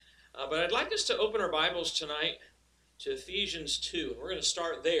But I'd like us to open our Bibles tonight to Ephesians 2. We're going to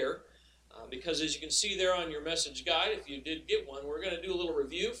start there because as you can see there on your message guide, if you did get one, we're going to do a little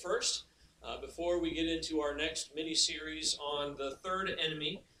review first before we get into our next mini-series on the third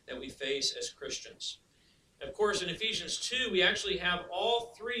enemy that we face as Christians. And of course, in Ephesians 2, we actually have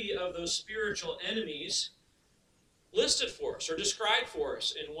all three of those spiritual enemies listed for us or described for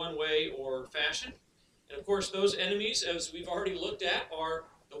us in one way or fashion. And of course, those enemies, as we've already looked at, are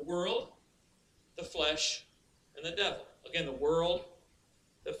the world, the flesh, and the devil. Again, the world,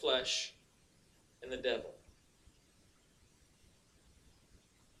 the flesh, and the devil.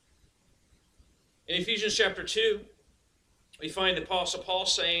 In Ephesians chapter 2, we find the Apostle Paul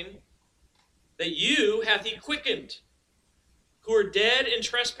saying that you hath he quickened, who are dead in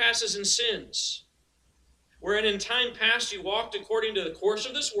trespasses and sins, wherein in time past you walked according to the course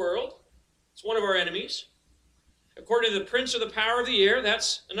of this world. It's one of our enemies. According to the prince of the power of the air,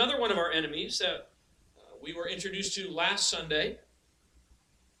 that's another one of our enemies that we were introduced to last Sunday.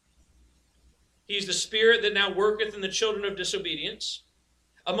 He's the spirit that now worketh in the children of disobedience,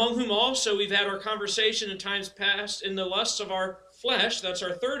 among whom also we've had our conversation in times past in the lusts of our flesh. That's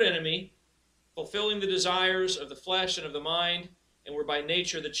our third enemy, fulfilling the desires of the flesh and of the mind, and we're by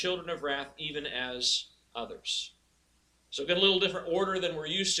nature the children of wrath, even as others. So got a little different order than we're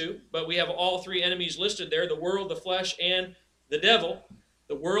used to, but we have all three enemies listed there, the world, the flesh, and the devil.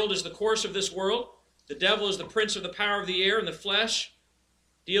 The world is the course of this world. The devil is the prince of the power of the air, and the flesh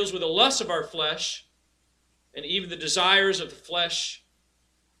deals with the lusts of our flesh, and even the desires of the flesh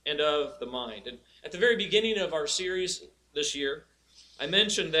and of the mind. And at the very beginning of our series this year, I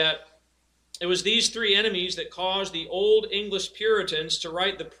mentioned that it was these three enemies that caused the old English Puritans to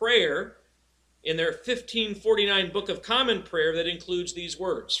write the prayer in their 1549 Book of Common Prayer that includes these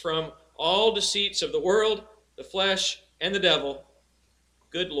words: from all deceits of the world, the flesh, and the devil,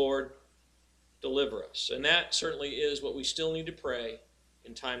 good Lord, deliver us. And that certainly is what we still need to pray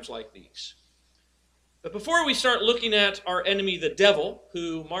in times like these. But before we start looking at our enemy, the devil,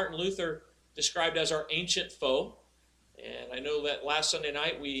 who Martin Luther described as our ancient foe, and I know that last Sunday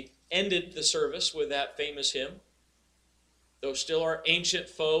night we ended the service with that famous hymn, though still our ancient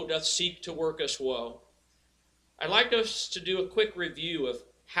foe doth seek to work us woe. I'd like us to do a quick review of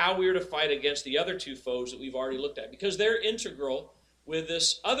how we are to fight against the other two foes that we've already looked at, because they're integral with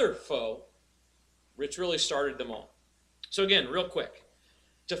this other foe, which really started them all. So again, real quick.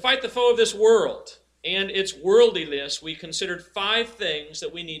 To fight the foe of this world and its worldliness, we considered 5 things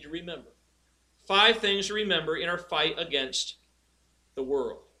that we need to remember. 5 things to remember in our fight against the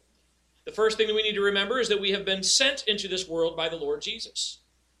world. The first thing that we need to remember is that we have been sent into this world by the Lord Jesus.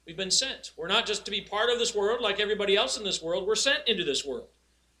 We've been sent. We're not just to be part of this world like everybody else in this world. We're sent into this world.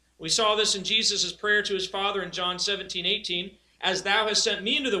 We saw this in Jesus' prayer to his Father in John 17:18. As thou hast sent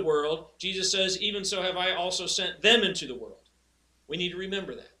me into the world, Jesus says, even so have I also sent them into the world. We need to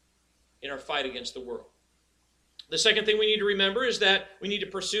remember that in our fight against the world. The second thing we need to remember is that we need to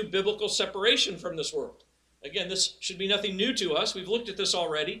pursue biblical separation from this world. Again, this should be nothing new to us. We've looked at this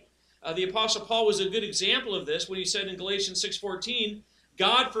already. The Apostle Paul was a good example of this when he said in Galatians 6:14,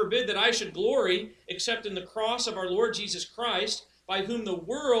 God forbid that I should glory except in the cross of our Lord Jesus Christ, by whom the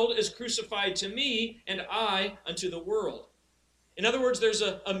world is crucified to me, and I unto the world. In other words, there's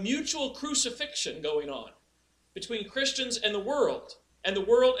a mutual crucifixion going on between Christians and the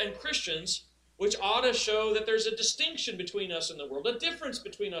world and Christians, which ought to show that there's a distinction between us and the world, a difference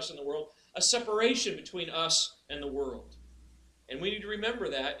between us and the world, a separation between us and the world. And we need to remember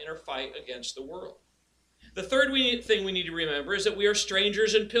that in our fight against the world. The third thing we need to remember is that we are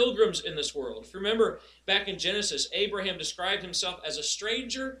strangers and pilgrims in this world. If you remember back in Genesis, Abraham described himself as a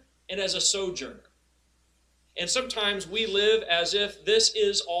stranger and as a sojourner. And sometimes we live as if this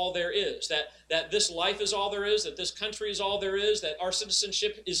is all there is, that this life is all there is, that this country is all there is, that our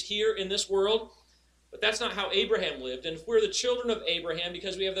citizenship is here in this world. But that's not how Abraham lived. And if we're the children of Abraham,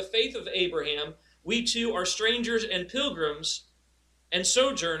 because we have the faith of Abraham, we too are strangers and pilgrims and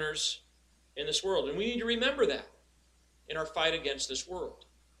sojourners in this world. And we need to remember that in our fight against this world.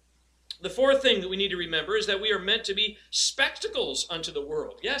 The fourth thing that we need to remember is that we are meant to be spectacles unto the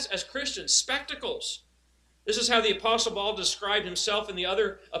world. Yes, as Christians, spectacles. This is how the Apostle Paul described himself and the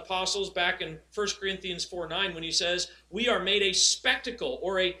other apostles back in 1 Corinthians 4:9 when he says, we are made a spectacle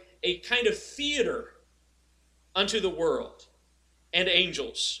or a kind of theater unto the world and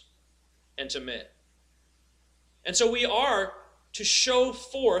angels and to men. And so we are to show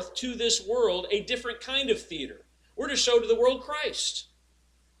forth to this world a different kind of theater. We're to show to the world Christ.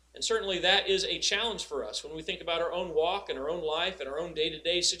 And certainly that is a challenge for us when we think about our own walk and our own life and our own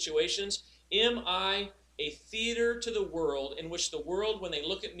day-to-day situations. Am I a theater to the world in which the world, when they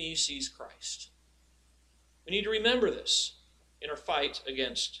look at me, sees Christ. We need to remember this in our fight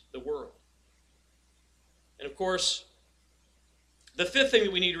against the world. And of course, the fifth thing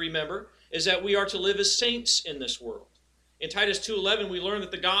that we need to remember is that we are to live as saints in this world. In Titus 2:11, we learn that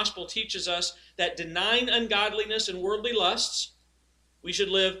the gospel teaches us that denying ungodliness and worldly lusts, we should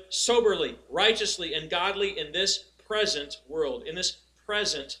live soberly, righteously, and godly in this present world, in this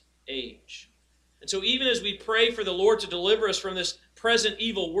present age. And so even as we pray for the Lord to deliver us from this present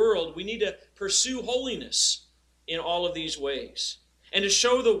evil world, we need to pursue holiness in all of these ways, and to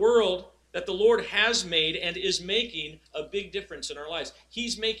show the world that the Lord has made and is making a big difference in our lives.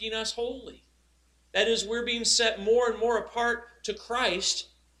 He's making us holy. That is, we're being set more and more apart to Christ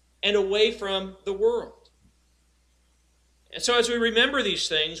and away from the world. And so as we remember these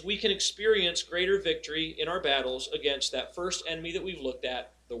things, we can experience greater victory in our battles against that first enemy that we've looked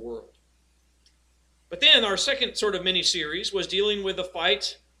at, the world. But then our second sort of mini-series was dealing with the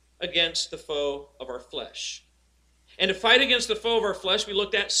fight against the foe of our flesh. And to fight against the foe of our flesh, we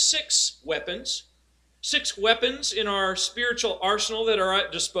looked at 6 weapons. 6 weapons in our spiritual arsenal that are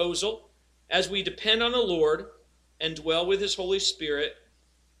at disposal as we depend on the Lord and dwell with His Holy Spirit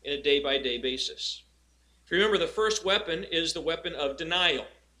in a day-by-day basis. If you remember, the first weapon is the weapon of denial.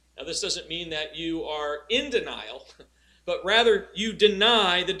 Now, this doesn't mean that you are in denial, but rather you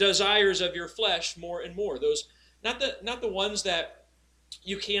deny the desires of your flesh more and more. Those, not the ones that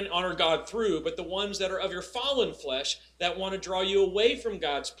you can't honor God through, but the ones that are of your fallen flesh that want to draw you away from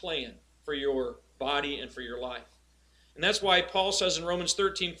God's plan for your body and for your life. And that's why Paul says in Romans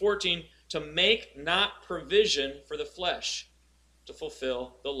 13:14, to make not provision for the flesh to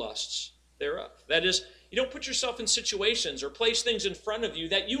fulfill the lusts thereof. That is, you don't put yourself in situations or place things in front of you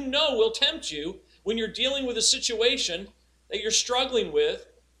that you know will tempt you when you're dealing with a situation that you're struggling with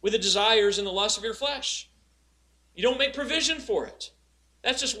the desires and the lusts of your flesh. You don't make provision for it.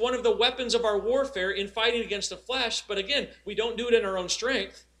 That's just one of the weapons of our warfare in fighting against the flesh. But again, we don't do it in our own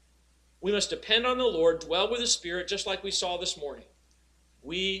strength. We must depend on the Lord, dwell with the Spirit, just like we saw this morning.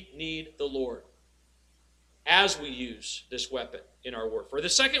 We need the Lord as we use this weapon in our warfare. The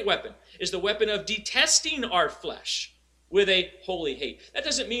second weapon is the weapon of detesting our flesh with a holy hate. That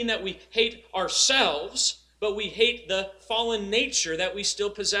doesn't mean that we hate ourselves, but we hate the fallen nature that we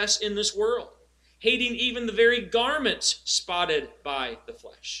still possess in this world. Hating even the very garments spotted by the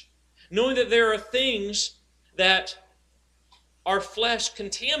flesh. Knowing that there are things that our flesh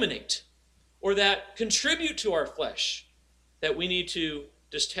contaminate or that contribute to our flesh that we need to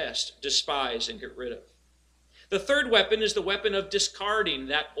detest, despise, and get rid of. The third weapon is the weapon of discarding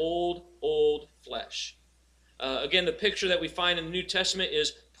that old flesh. Again, the picture that we find in the New Testament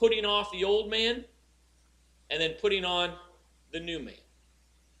is putting off the old man and then putting on the new man.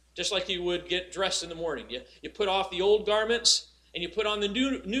 Just like you would get dressed in the morning. You put off the old garments and you put on the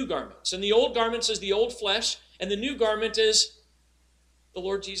new garments. And the old garments is the old flesh, and the new garment is the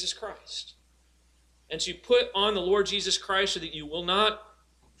Lord Jesus Christ. And so you put on the Lord Jesus Christ so that you will not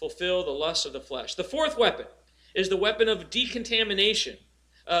fulfill the lusts of the flesh. The fourth weapon is the weapon of decontamination,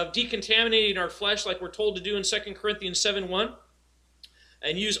 of decontaminating our flesh like we're told to do in 2 Corinthians 7:1,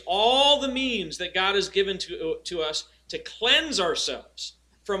 and use all the means that God has given to us to cleanse ourselves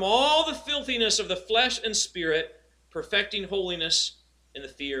from all the filthiness of the flesh and spirit, perfecting holiness in the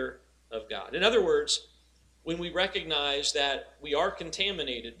fear of God. In other words, when we recognize that we are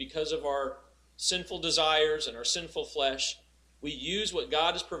contaminated because of our sinful desires and our sinful flesh, we use what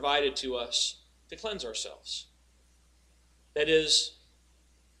God has provided to us to cleanse ourselves. That is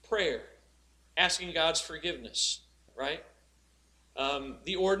prayer, asking God's forgiveness, right?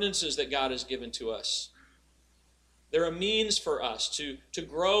 The ordinances that God has given to us. They're a means for us to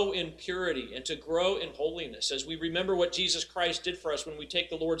grow in purity and to grow in holiness as we remember what Jesus Christ did for us when we take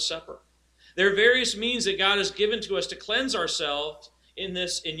the Lord's Supper. There are various means that God has given to us to cleanse ourselves in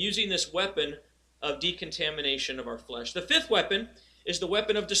using this weapon of decontamination of our flesh. The fifth weapon is the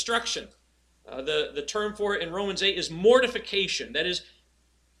weapon of destruction. The term for it in Romans 8 is mortification. That is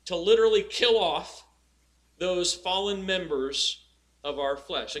to literally kill off those fallen members of our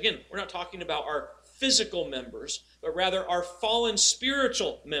flesh. Again, we're not talking about our physical members, but rather our fallen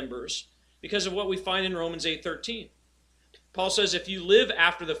spiritual members because of what we find in Romans 8:13. Paul says, if you live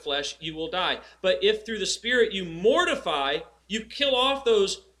after the flesh, you will die. But if through the Spirit you mortify, you kill off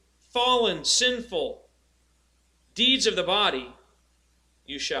those fallen, sinful deeds of the body,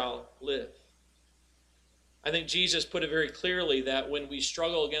 you shall live. I think Jesus put it very clearly that when we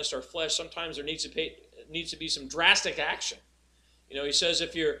struggle against our flesh, sometimes there needs to be some drastic action. You know, he says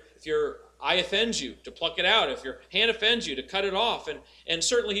if you're eye offends you, to pluck it out. If your hand offends you, to cut it off. And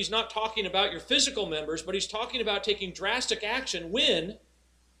certainly he's not talking about your physical members, but he's talking about taking drastic action when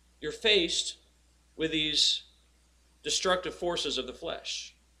you're faced with these destructive forces of the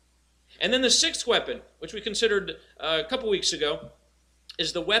flesh. And then the sixth weapon, which we considered a couple weeks ago,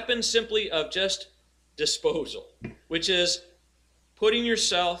 is the weapon simply of just disposal, which is putting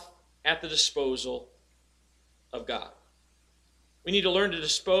yourself at the disposal of God. We need to learn to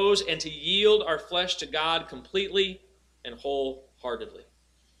dispose and to yield our flesh to God completely and wholeheartedly.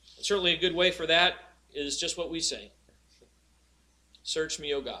 And certainly a good way for that is just what we say. Search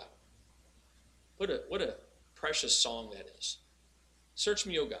me, O God. What a precious song that is. Search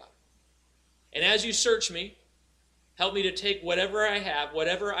me, O God. And as you search me, help me to take whatever I have,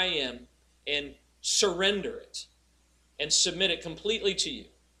 whatever I am, and surrender it and submit it completely to you.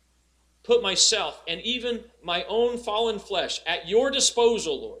 Put myself and even my own fallen flesh at your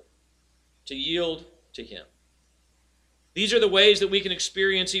disposal, Lord, to yield to him. These are the ways that we can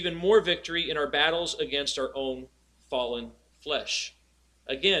experience even more victory in our battles against our own fallen flesh.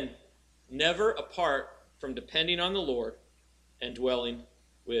 Again, never apart from depending on the Lord and dwelling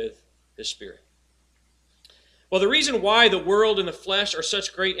with his Spirit. Well, the reason why the world and the flesh are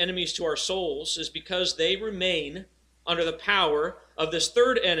such great enemies to our souls is because they remain under the power of this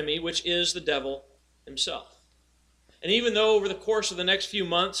third enemy, which is the devil himself. And even though over the course of the next few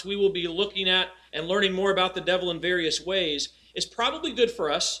months we will be looking at and learning more about the devil in various ways, it's probably good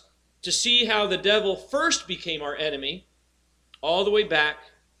for us to see how the devil first became our enemy all the way back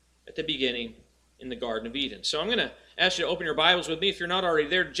at the beginning in the Garden of Eden. So I'm going to ask you to open your Bibles with me, if you're not already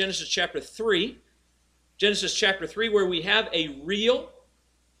there, to Genesis chapter 3. Genesis chapter 3, where we have a real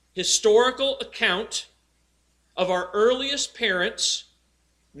historical account of our earliest parents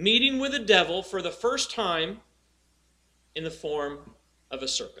meeting with the devil for the first time in the form of a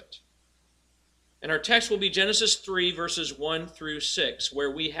serpent. And our text will be Genesis 3, verses 1 through 6, where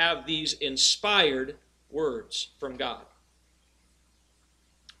we have these inspired words from God.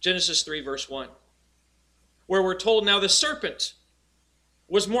 Genesis 3, verse 1, where we're told, "Now the serpent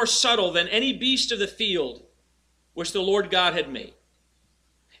was more subtle than any beast of the field which the Lord God had made.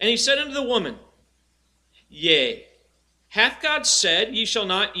 And he said unto the woman, Yea, hath God said, Ye shall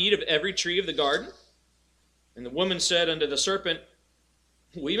not eat of every tree of the garden? And the woman said unto the serpent,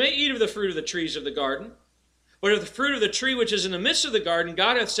 We may eat of the fruit of the trees of the garden, but of the fruit of the tree which is in the midst of the garden,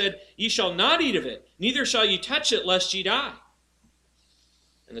 God hath said, Ye shall not eat of it, neither shall ye touch it, lest ye die.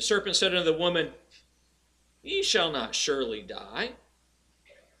 And the serpent said unto the woman, Ye shall not surely die,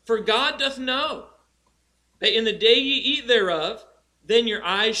 for God doth know that in the day ye eat thereof, then your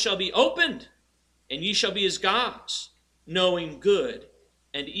eyes shall be opened, and ye shall be as gods, knowing good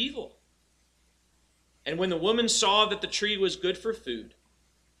and evil. And when the woman saw that the tree was good for food,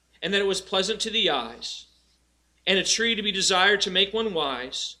 and that it was pleasant to the eyes, and a tree to be desired to make one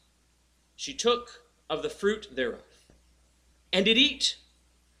wise, she took of the fruit thereof, and did eat,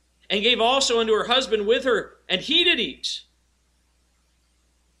 and gave also unto her husband with her, and he did eat.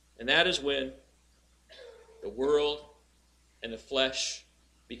 And that is when the world and the flesh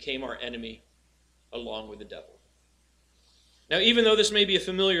became our enemy along with the devil. Now, even though this may be a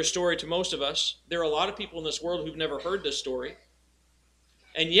familiar story to most of us, there are a lot of people in this world who've never heard this story.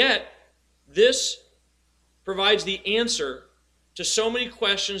 And yet, this provides the answer to so many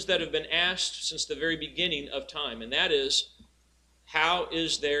questions that have been asked since the very beginning of time. And that is, how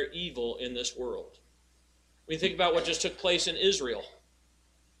is there evil in this world? When you think about what just took place in Israel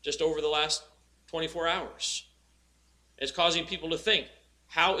just over the last 24 hours, it's causing people to think,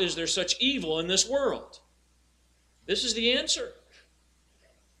 how is there such evil in this world? This is the answer.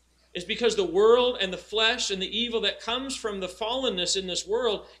 It's because the world and the flesh and the evil that comes from the fallenness in this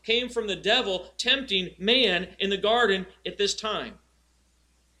world came from the devil tempting man in the garden at this time.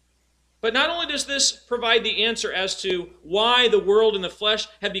 But not only does this provide the answer as to why the world and the flesh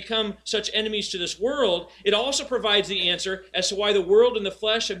have become such enemies to this world, it also provides the answer as to why the world and the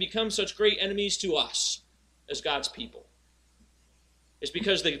flesh have become such great enemies to us as God's people. It's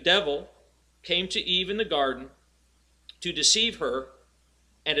because the devil came to Eve in the garden to deceive her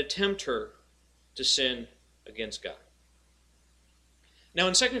and to tempt her to sin against God. Now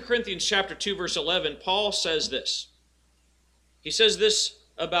in 2 Corinthians chapter 2, verse 11, Paul says this. He says this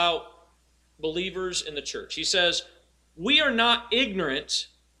about believers in the church. He says, we are not ignorant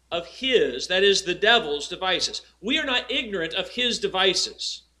of his, that is the devil's devices. We are not ignorant of his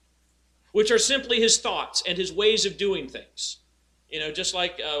devices, which are simply his thoughts and his ways of doing things. Just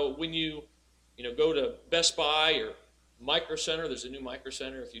like when you go to Best Buy or Micro Center, there's a new Micro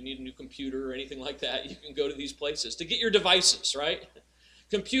Center. If you need a new computer or anything like that, you can go to these places to get your devices, right?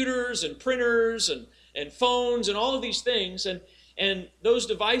 computers and printers and phones and all of these things. And those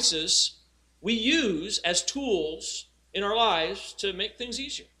devices we use as tools in our lives to make things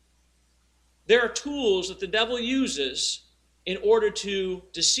easier. There are tools that the devil uses in order to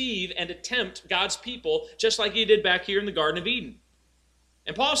deceive and to tempt God's people, just like he did back here in the Garden of Eden.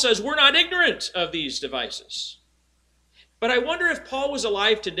 And Paul says we're not ignorant of these devices. But I wonder if Paul was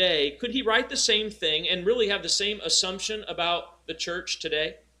alive today, could he write the same thing and really have the same assumption about the church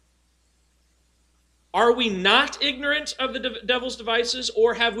today? Are we not ignorant of the devil's devices,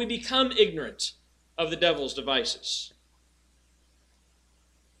 or have we become ignorant of the devil's devices?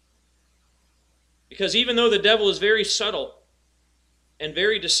 Because even though the devil is very subtle and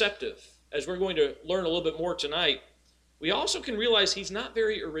very deceptive, as we're going to learn a little bit more tonight, we also can realize he's not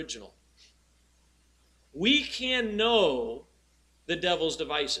very original. We can know the devil's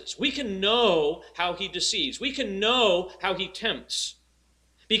devices. We can know how he deceives. We can know how he tempts.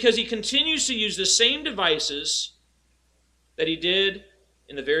 Because he continues to use the same devices that he did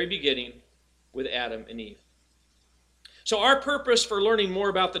in the very beginning with Adam and Eve. So our purpose for learning more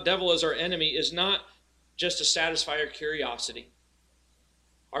about the devil as our enemy is not just to satisfy our curiosity.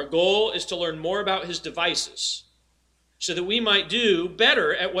 Our goal is to learn more about his devices so that we might do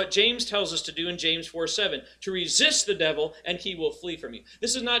better at what James tells us to do in James 4:7, to resist the devil and he will flee from you.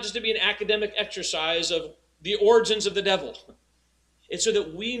 This is not just to be an academic exercise of the origins of the devil. It's so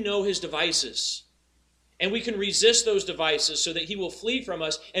that we know his devices and we can resist those devices so that he will flee from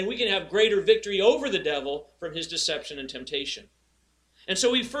us and we can have greater victory over the devil from his deception and temptation. And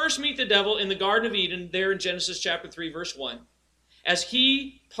so we first meet the devil in the Garden of Eden there in Genesis chapter 3 verse 1 as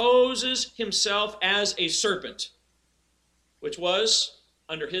he poses himself as a serpent, which was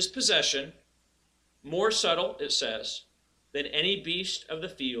under his possession, more subtle, it says, than any beast of the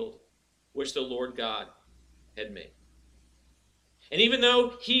field which the Lord God had made. And even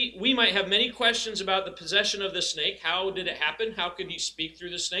though we might have many questions about the possession of the snake, how did it happen? How could he speak through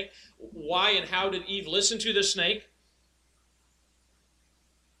the snake? Why and how did Eve listen to the snake?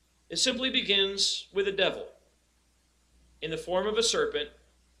 It simply begins with the devil in the form of a serpent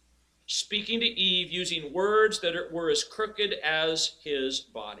speaking to Eve using words that were as crooked as his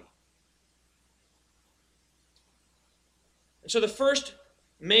body. And so the first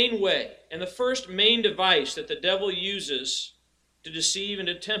main way and the first main device that the devil uses to deceive and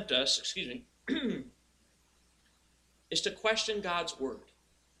to tempt us, is to question God's word.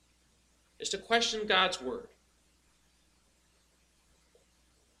 Is to question God's word.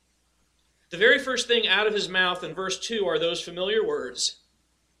 The very first thing out of his mouth in verse 2 are those familiar words,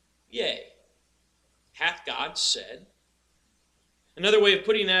 yea, hath God said? Another way of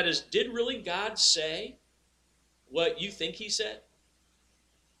putting that is, did really God say what you think he said?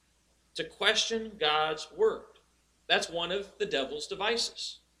 To question God's word. That's one of the devil's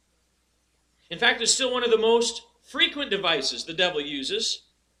devices. In fact, it's still one of the most frequent devices the devil uses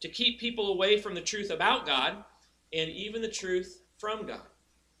to keep people away from the truth about God and even the truth from God.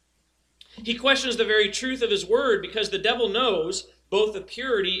 He questions the very truth of his word because the devil knows both the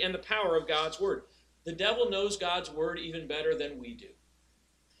purity and the power of God's word. The devil knows God's word even better than we do.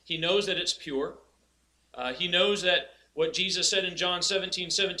 He knows that it's pure. He knows that what Jesus said in John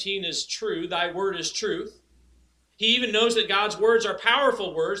 17:17 is true. Thy word is truth. He even knows that God's words are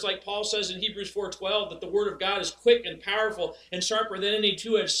powerful words, like Paul says in Hebrews 4:12, that the word of God is quick and powerful and sharper than any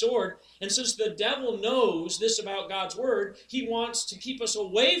two-edged sword. And since the devil knows this about God's word, he wants to keep us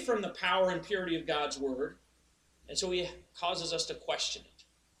away from the power and purity of God's word. And so he causes us to question it.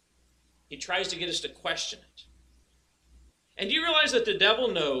 He tries to get us to question it. And do you realize that the devil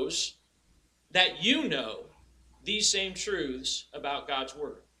knows that you know these same truths about God's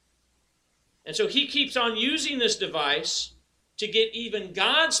word? And so he keeps on using this device to get even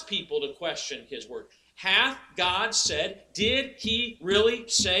God's people to question his word. Hath God said? Did he really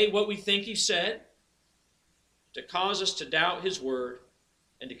say what we think he said? To cause us to doubt his word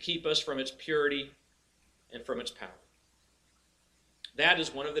and to keep us from its purity and from its power. That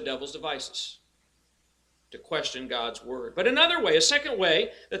is one of the devil's devices, to question God's word. But another way, a second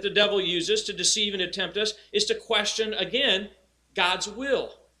way that the devil uses to deceive and to tempt us is to question, again, God's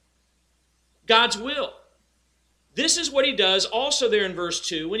will. God's will. This is what he does also there in verse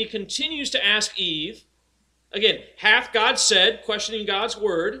 2 when he continues to ask Eve, again, hath God said, questioning God's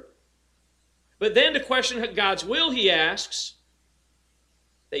word, but then to question God's will he asks,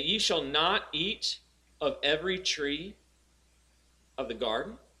 that ye shall not eat of every tree of the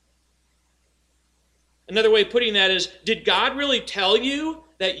garden? Another way of putting that is, did God really tell you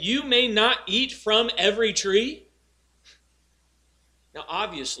that you may not eat from every tree? Now,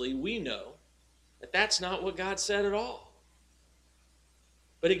 obviously, we know that that's not what God said at all.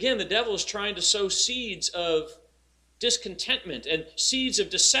 But again, the devil is trying to sow seeds of discontentment and seeds of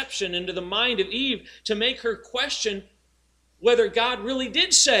deception into the mind of Eve to make her question whether God really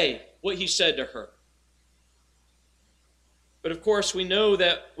did say what he said to her. But of course, we know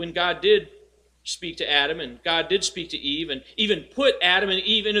that when God did speak to Adam and God did speak to Eve and even put Adam and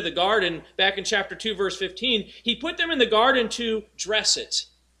Eve into the garden back in chapter 2, verse 15, he put them in the garden to dress it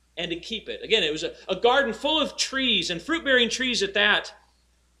and to keep it. Again, it was a garden full of trees and fruit-bearing trees at that.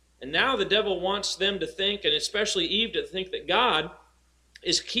 And now the devil wants them to think, and especially Eve to think, that God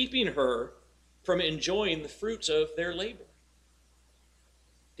is keeping her from enjoying the fruits of their labor.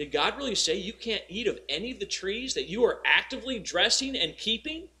 Did God really say you can't eat of any of the trees that you are actively dressing and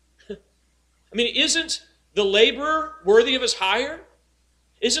keeping? I mean, isn't the laborer worthy of his hire?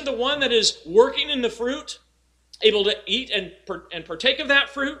 Isn't the one that is working in the fruit able to eat and partake of that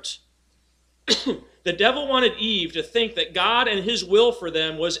fruit? The devil wanted Eve to think that God and his will for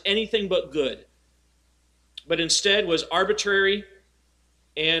them was anything but good, but instead was arbitrary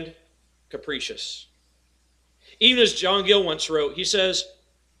and capricious. Even as John Gill once wrote, he says,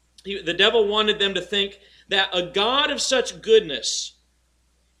 the devil wanted them to think that a God of such goodness,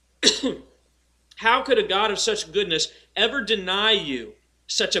 how could a God of such goodness ever deny you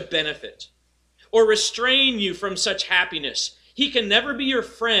such a benefit or restrain you from such happiness? He can never be your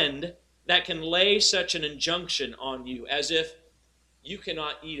friend that can lay such an injunction on you as if you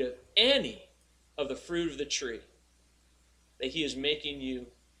cannot eat of any of the fruit of the tree that he is making you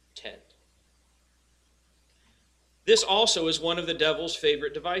tend. This also is one of the devil's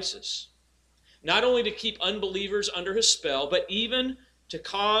favorite devices. Not only to keep unbelievers under his spell, but even to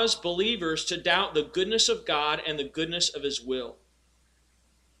cause believers to doubt the goodness of God and the goodness of his will.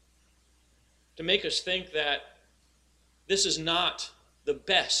 To make us think that this is not the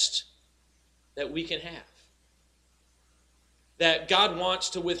best that we can have. That God wants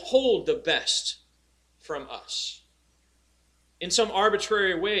to withhold the best from us. In some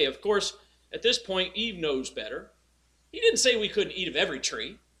arbitrary way. Of course, at this point, Eve knows better. He didn't say we couldn't eat of every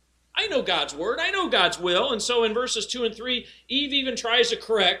tree. I know God's word. I know God's will. And so in verses 2 and 3, Eve even tries to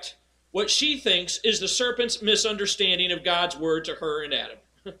correct what she thinks is the serpent's misunderstanding of God's word to her and Adam.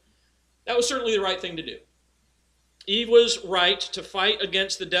 That was certainly the right thing to do. Eve was right to fight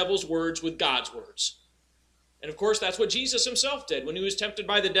against the devil's words with God's words. And of course, that's what Jesus himself did when he was tempted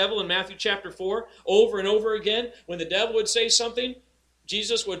by the devil in Matthew chapter 4, over and over again. When the devil would say something,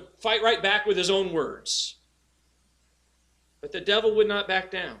 Jesus would fight right back with his own words. But the devil would not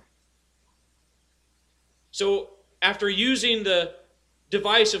back down. So after using the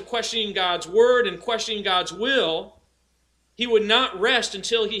device of questioning God's word and questioning God's will, he would not rest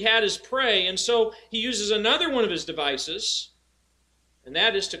until he had his prey. And so he uses another one of his devices, and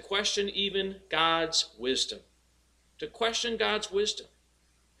that is to question even God's wisdom. To question God's wisdom.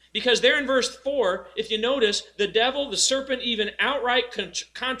 Because there in verse 4, if you notice, the devil, the serpent, even outright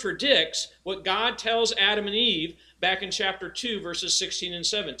contradicts what God tells Adam and Eve back in chapter 2, verses 16 and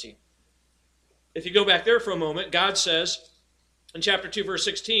 17. If you go back there for a moment, God says in chapter 2, verse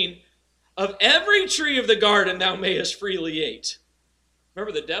 16, of every tree of the garden thou mayest freely eat.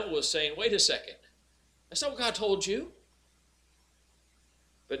 Remember, the devil was saying, wait a second, that's not what God told you.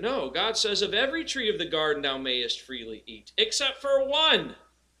 But no, God says, of every tree of the garden thou mayest freely eat, except for one.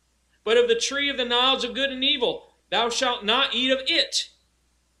 But of the tree of the knowledge of good and evil, thou shalt not eat of it.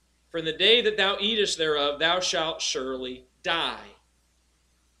 For in the day that thou eatest thereof, thou shalt surely die.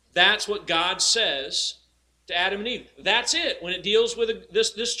 That's what God says to Adam and Eve. That's it when it deals with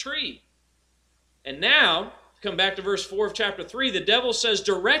this tree. And now, come back to verse 4 of chapter 3, the devil says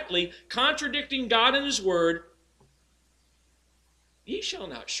directly, contradicting God and his word, ye shall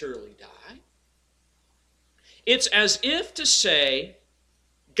not surely die. It's as if to say,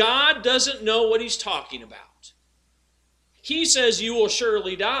 God doesn't know what he's talking about. He says you will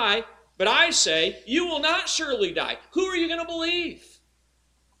surely die, but I say you will not surely die. Who are you going to believe?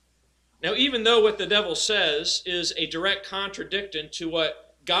 Now, even though what the devil says is a direct contradiction to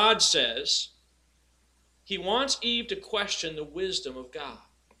what God says, he wants Eve to question the wisdom of God,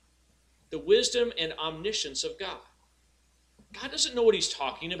 the wisdom and omniscience of God. God doesn't know what he's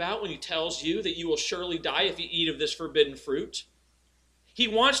talking about when he tells you that you will surely die if you eat of this forbidden fruit. He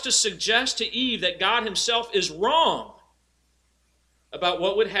wants to suggest to Eve that God himself is wrong about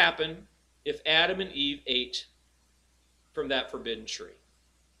what would happen if Adam and Eve ate from that forbidden tree.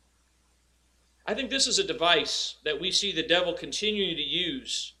 I think this is a device that we see the devil continuing to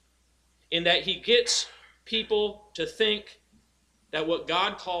use in that he gets people to think that what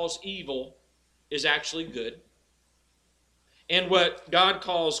God calls evil is actually good, and what God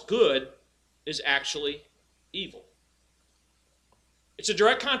calls good is actually evil. It's a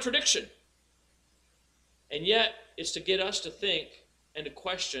direct contradiction. And yet, it's to get us to think and to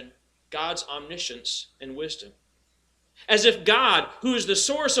question God's omniscience and wisdom. As if God, who is the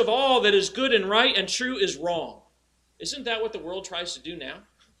source of all that is good and right and true, is wrong. Isn't that what the world tries to do now?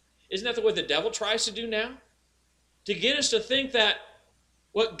 Isn't that what the devil tries to do now? To get us to think that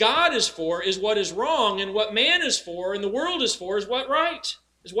what God is for is what is wrong, and what man is for and the world is for is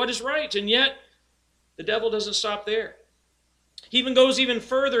what is right. And yet, the devil doesn't stop there. He even goes even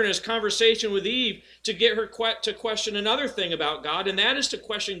further in his conversation with Eve to get her to question another thing about God, and that is to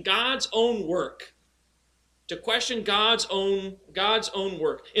question God's own work. To question God's own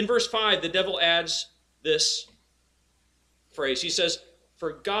work. In verse 5, the devil adds this phrase. He says,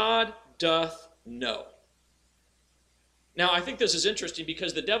 "For God doth know." Now, I think this is interesting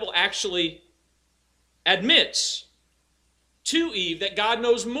because the devil actually admits to Eve that God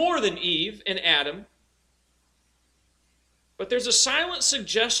knows more than Eve and Adam. But there's a silent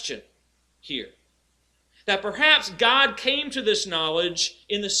suggestion here that perhaps God came to this knowledge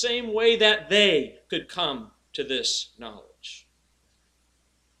in the same way that they could come to this knowledge.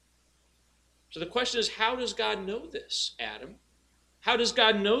 So the question is, how does God know this, Adam? How does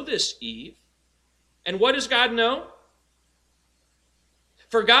God know this, Eve? And what does God know?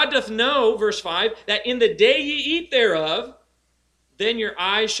 For God doth know, verse 5, that in the day ye eat thereof, then your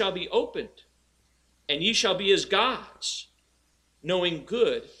eyes shall be opened, and ye shall be as gods, knowing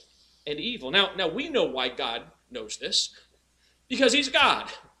good and evil. Now we know why God knows this. Because he's God.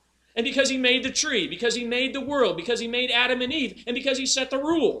 And because he made the tree. Because he made the world. Because he made Adam and Eve. And because he set the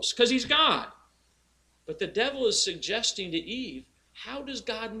rules. Because he's God. But the devil is suggesting to Eve, how does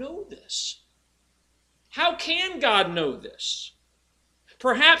God know this? How can God know this?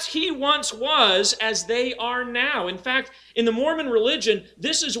 Perhaps he once was as they are now. In fact, in the Mormon religion,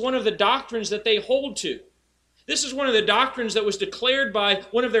 this is one of the doctrines that they hold to. This is one of the doctrines that was declared by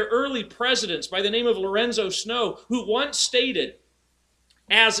one of their early presidents by the name of Lorenzo Snow, who once stated,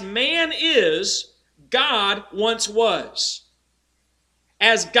 "As man is, God once was.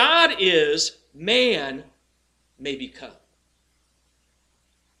 As God is, man may become."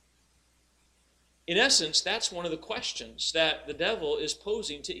 In essence, that's one of the questions that the devil is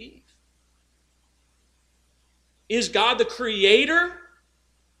posing to Eve. Is God the creator,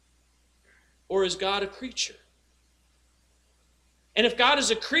 or is God a creature? And if God is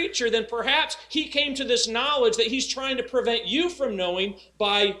a creature, then perhaps he came to this knowledge that he's trying to prevent you from knowing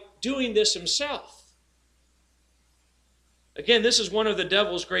by doing this himself. Again, this is one of the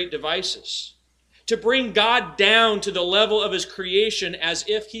devil's great devices. To bring God down to the level of his creation as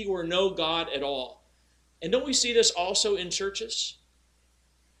if he were no God at all. And don't we see this also in churches?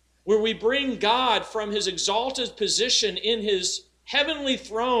 Where we bring God from his exalted position in his heavenly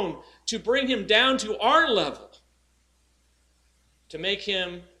throne to bring him down to our level. To make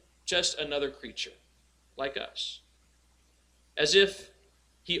him just another creature, like us. As if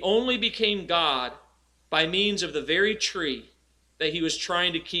he only became God by means of the very tree that he was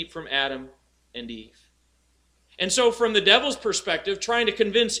trying to keep from Adam and Eve. And so from the devil's perspective, trying to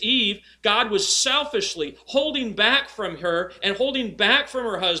convince Eve, God was selfishly holding back from her and holding back from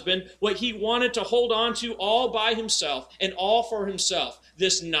her husband what he wanted to hold on to all by himself and all for himself.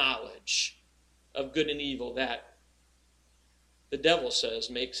 This knowledge of good and evil that the devil says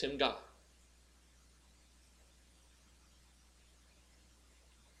makes him God.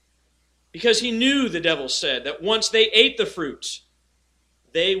 Because he knew, the devil said, that once they ate the fruit,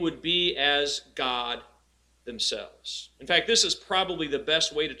 they would be as God themselves. In fact, this is probably the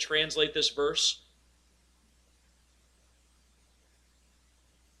best way to translate this verse.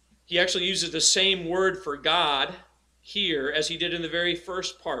 He actually uses the same word for God here as he did in the very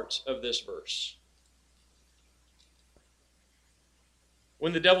first part of this verse.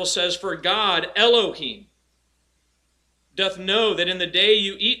 When the devil says, "For God, Elohim, doth know that in the day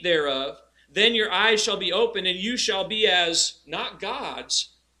you eat thereof, then your eyes shall be opened, and you shall be as, not gods,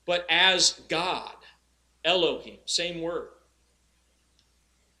 but as God." Elohim, same word.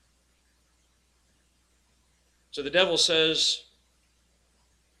 So the devil says,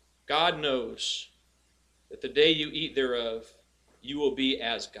 God knows that the day you eat thereof, you will be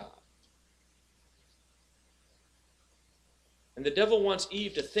as God. And the devil wants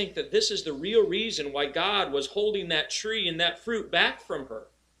Eve to think that this is the real reason why God was holding that tree and that fruit back from her.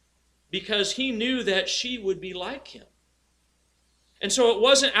 Because he knew that she would be like him. And so it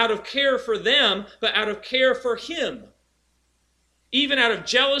wasn't out of care for them, but out of care for him. Even out of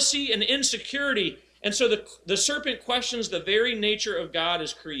jealousy and insecurity. And so the serpent questions the very nature of God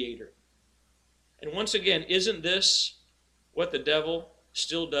as creator. And once again, isn't this what the devil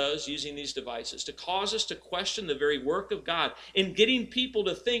still does using these devices to cause us to question the very work of God in getting people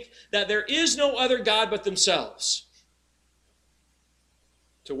to think that there is no other God but themselves,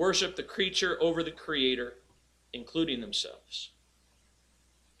 to worship the creature over the Creator, including themselves.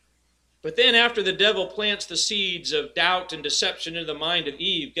 But then after the devil plants the seeds of doubt and deception into the mind of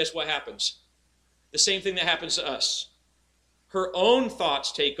Eve, guess what happens? The same thing that happens to us. Her own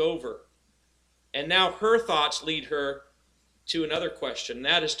thoughts take over. And now her thoughts lead her to another question, and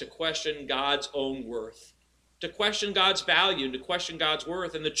that is to question God's own worth, to question God's value, and to question God's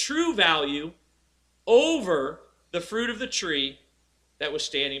worth, and the true value over the fruit of the tree that was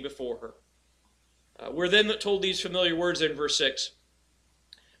standing before her. We're then told these familiar words in verse 6.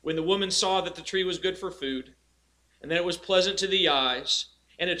 When the woman saw that the tree was good for food, and that it was pleasant to the eyes,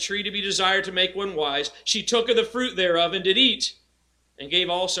 and a tree to be desired to make one wise, she took of the fruit thereof and did eat, and gave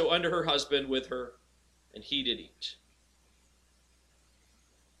also unto her husband with her, and he did eat.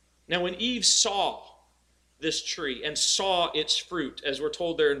 Now when Eve saw this tree and saw its fruit, as we're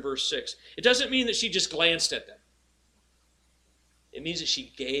told there in verse 6, it doesn't mean that she just glanced at them. It means that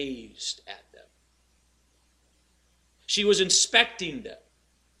she gazed at them. She was inspecting them.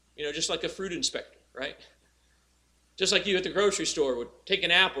 Just like a fruit inspector, right? Just like you at the grocery store would take an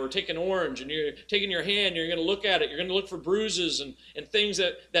apple or take an orange, and you're taking your hand, you're going to look at it, you're going to look for bruises and things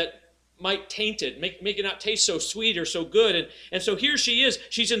that might taint it, make it not taste so sweet or so good. And so here she is.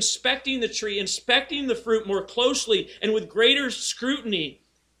 She's inspecting the tree, inspecting the fruit more closely and with greater scrutiny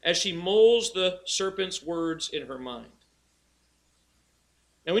as she molds the serpent's words in her mind.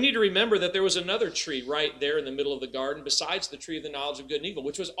 Now we need to remember that there was another tree right there in the middle of the garden besides the tree of the knowledge of good and evil,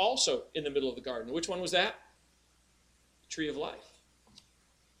 which was also in the middle of the garden. Which one was that? The tree of life.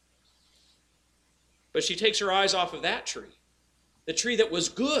 But she takes her eyes off of that tree, the tree that was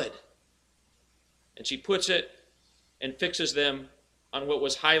good, and she puts it and fixes them on what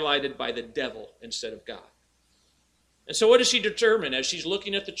was highlighted by the devil instead of God. And so what does she determine as she's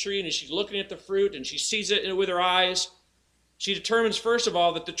looking at the tree and as she's looking at the fruit and she sees it with her eyes? She determines, first of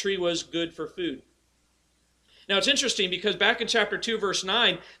all, that the tree was good for food. Now, it's interesting because back in chapter 2, verse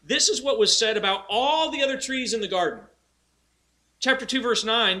 9, this is what was said about all the other trees in the garden. Chapter 2, verse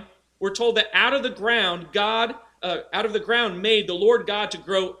 9, we're told that out of the ground made the Lord God to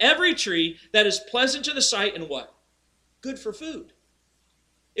grow every tree that is pleasant to the sight and what? Good for food.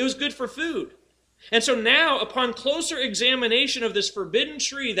 It was good for food. And so now, upon closer examination of this forbidden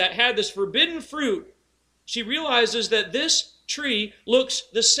tree that had this forbidden fruit, she realizes that this tree looks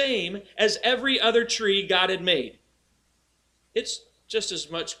the same as every other tree God had made. It's just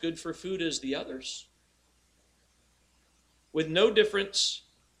as much good for food as the others, with no difference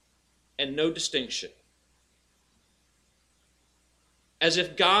and no distinction. As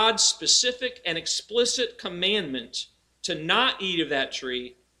if God's specific and explicit commandment to not eat of that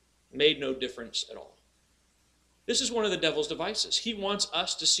tree made no difference at all. This is one of the devil's devices. He wants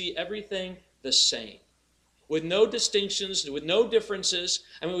us to see everything the same, with no distinctions, with no differences.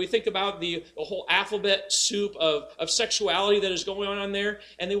 I mean, we think about the whole alphabet soup of sexuality that is going on there,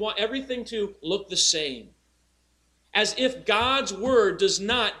 and they want everything to look the same. As if God's word does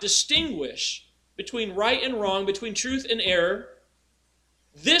not distinguish between right and wrong, between truth and error.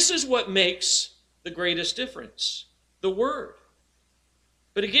 This is what makes the greatest difference, the word.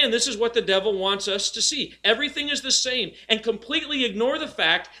 But again, this is what the devil wants us to see. Everything is the same, and completely ignore the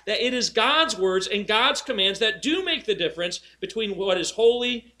fact that it is God's words and God's commands that do make the difference between what is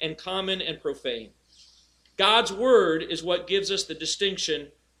holy and common and profane. God's word is what gives us the distinction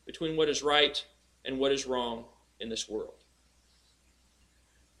between what is right and what is wrong in this world.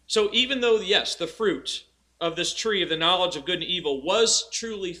 So even though, yes, the fruit of this tree of the knowledge of good and evil was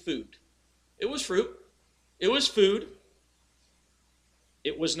truly food, it was fruit, it was food,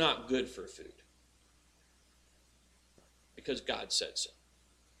 it was not good for food, because God said so.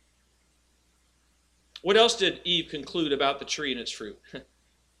 What else did Eve conclude about the tree and its fruit?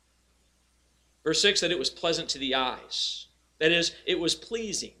 Verse 6, that it was pleasant to the eyes. That is, it was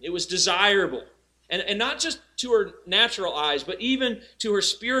pleasing, it was desirable. And not just to her natural eyes, but even to her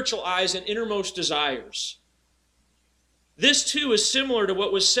spiritual eyes and innermost desires. This too is similar to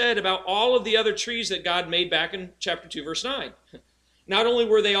what was said about all of the other trees that God made back in chapter 2, verse 9. Not only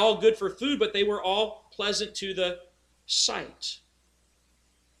were they all good for food, but they were all pleasant to the sight.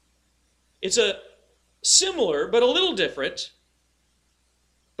 It's a similar, but a little different.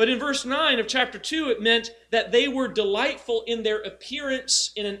 But in verse 9 of chapter 2, it meant that they were delightful in their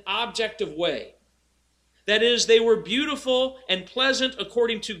appearance in an objective way. That is, they were beautiful and pleasant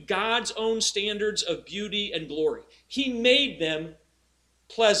according to God's own standards of beauty and glory. He made them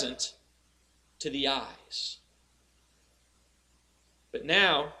pleasant to the eyes. But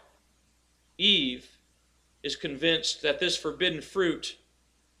now, Eve is convinced that this forbidden fruit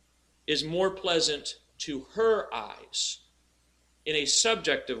is more pleasant to her eyes in a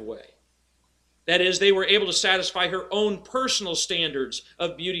subjective way. That is, they were able to satisfy her own personal standards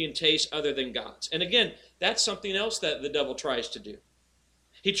of beauty and taste other than God's. And again, that's something else that the devil tries to do.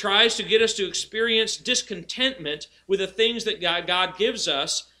 He tries to get us to experience discontentment with the things that God gives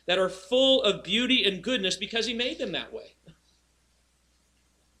us that are full of beauty and goodness because he made them that way.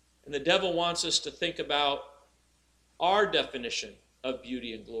 And the devil wants us to think about our definition of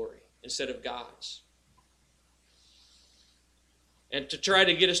beauty and glory instead of God's. And to try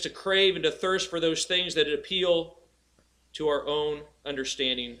to get us to crave and to thirst for those things that appeal to our own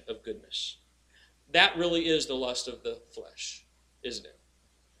understanding of goodness. That really is the lust of the flesh, isn't it?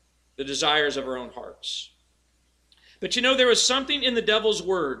 The desires of our own hearts. But you know, there was something in the devil's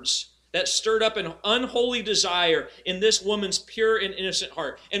words that stirred up an unholy desire in this woman's pure and innocent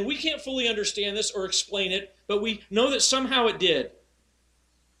heart. And we can't fully understand this or explain it, but we know that somehow it did.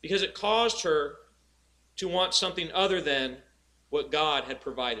 Because it caused her to want something other than what God had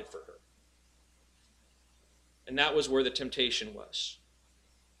provided for her. And that was where the temptation was.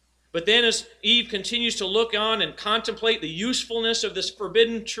 But then as Eve continues to look on and contemplate the usefulness of this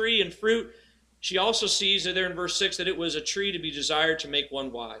forbidden tree and fruit, she also sees there in verse 6 that it was a tree to be desired to make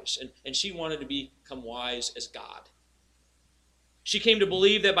one wise. And she wanted to become wise as God. She came to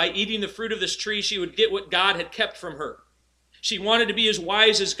believe that by eating the fruit of this tree, she would get what God had kept from her. She wanted to be as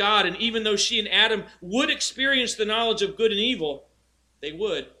wise as God, and even though she and Adam would experience the knowledge of good and evil, they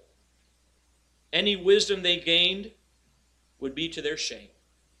would, any wisdom they gained would be to their shame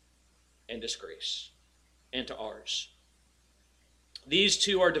and disgrace, and to ours. These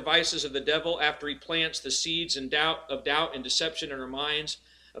two are devices of the devil after he plants the seeds of doubt and deception in our minds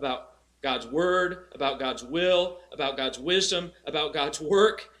about God's word, about God's will, about God's wisdom, about God's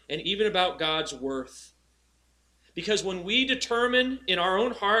work, and even about God's worth. Because when we determine in our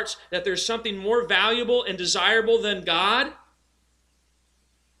own hearts that there's something more valuable and desirable than God,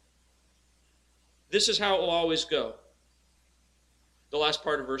 this is how it will always go. The last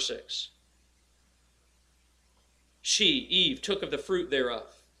part of verse 6. She, Eve, took of the fruit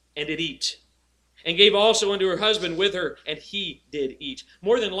thereof, and did eat, and gave also unto her husband with her, and he did eat.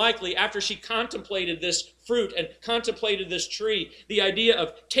 More than likely, after she contemplated this fruit and contemplated this tree, the idea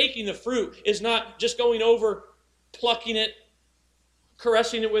of taking the fruit is not just going over, plucking it,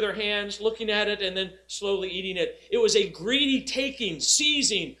 caressing it with her hands, looking at it, and then slowly eating it. It was a greedy taking,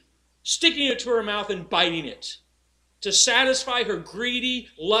 seizing, sticking it to her mouth and biting it to satisfy her greedy,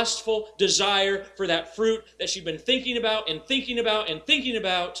 lustful desire for that fruit that she'd been thinking about and thinking about and thinking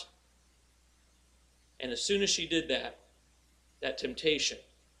about. And as soon as she did that, that temptation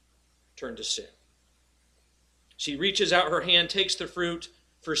turned to sin. She reaches out her hand, takes the fruit,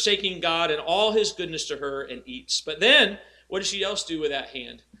 forsaking God and all his goodness to her, and eats. But then, what does she else do with that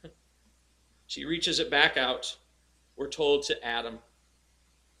hand? She reaches it back out, we're told, to Adam.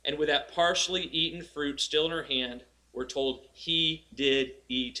 And with that partially eaten fruit still in her hand, we're told he did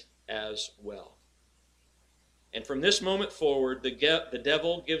eat as well. And from this moment forward, the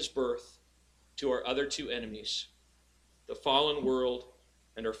devil gives birth to our other two enemies, the fallen world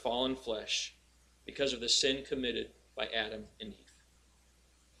and our fallen flesh, because of the sin committed by Adam and Eve.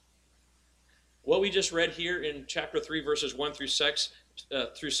 What we just read here in chapter 3, verses 1 through 6,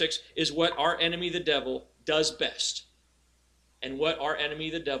 is what our enemy, the devil, does best, and what our enemy,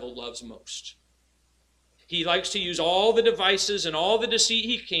 the devil, loves most. He likes to use all the devices and all the deceit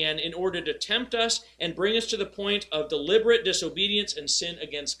he can in order to tempt us and bring us to the point of deliberate disobedience and sin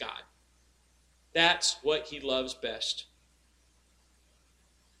against God. That's what he loves best.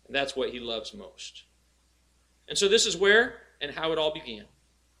 And that's what he loves most. And so this is where and how it all began.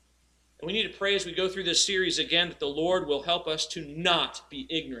 And we need to pray as we go through this series again that the Lord will help us to not be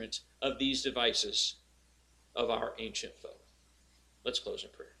ignorant of these devices of our ancient foe. Let's close in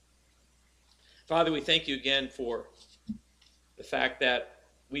prayer. Father, we thank you again for the fact that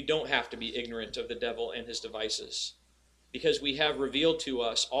we don't have to be ignorant of the devil and his devices, because we have revealed to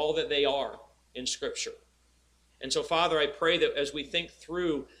us all that they are in Scripture. And so, Father, I pray that as we think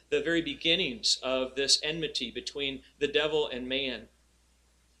through the very beginnings of this enmity between the devil and man,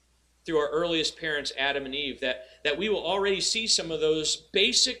 through our earliest parents, Adam and Eve, that we will already see some of those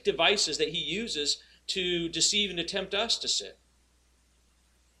basic devices that he uses to deceive and to tempt us to sin.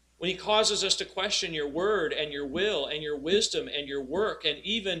 When he causes us to question your word and your will and your wisdom and your work and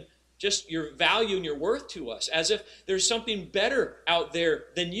even just your value and your worth to us, as if there's something better out there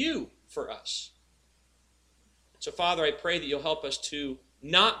than you for us. So, Father, I pray that you'll help us to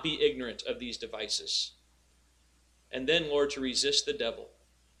not be ignorant of these devices, And then, Lord, to resist the devil,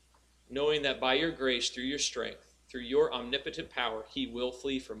 knowing that by your grace, through your strength, through your omnipotent power, he will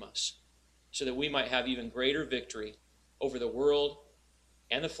flee from us, so that we might have even greater victory over the world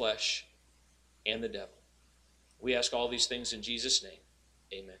and the flesh and the devil. We ask all these things in Jesus' name.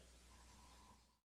 Amen.